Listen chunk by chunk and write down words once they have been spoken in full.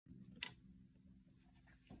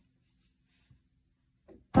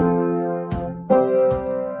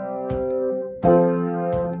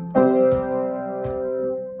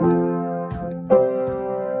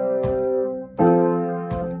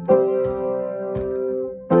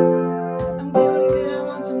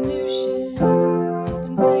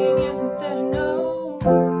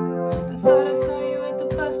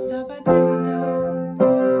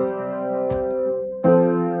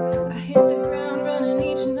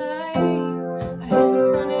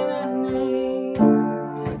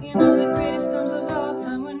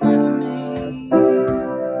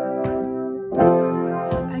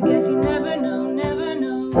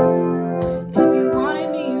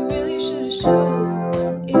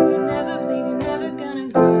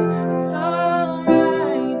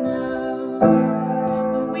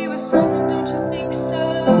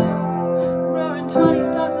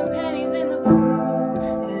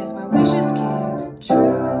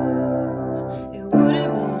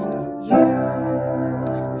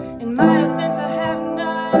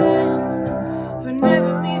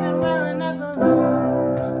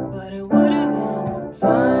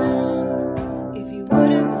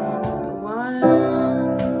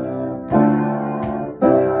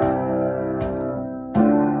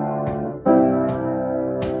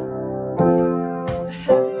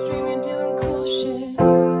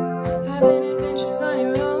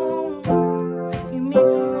meet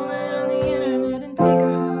some woman on the internet and take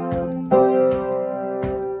her home.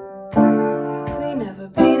 We never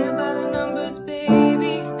painted by the numbers,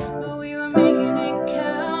 baby, but we were making it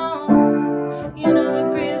count. You know the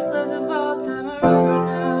greatest loves of all time are over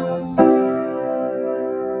now.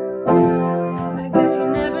 I guess you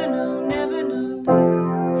never know, never know.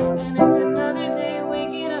 And it's another day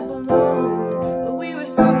waking up alone. But we were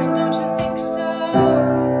something, don't you think so?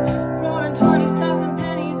 Roaring 20s, tossing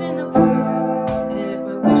pennies in the pool. And if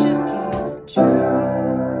my wishes came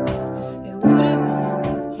true, it would have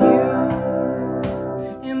been you.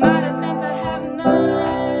 In my defense, I have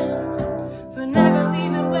none for never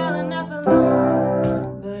leaving well enough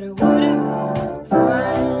alone. But it would have been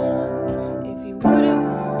fine if you would have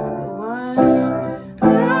been the one. I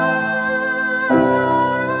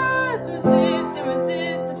persist and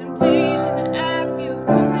resist the temptation to ask you if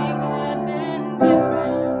one thing had been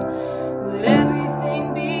different. Would everything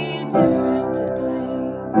be different today?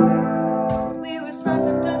 We were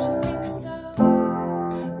something, don't you think so?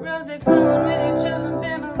 Rose flowing with your chosen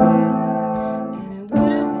family. And it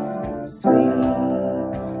would have been sweet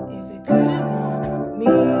if it could have been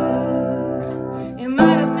me. In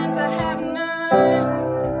my defense, I have none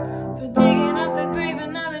for digging up the grave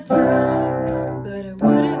another time. But it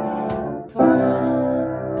would have been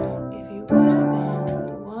fun if you would have been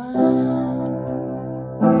the one.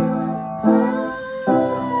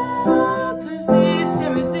 I persist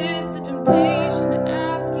and resist the temptation to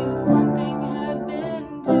ask you if one thing had been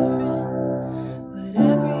different. Would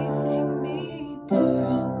everything be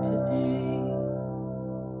different today?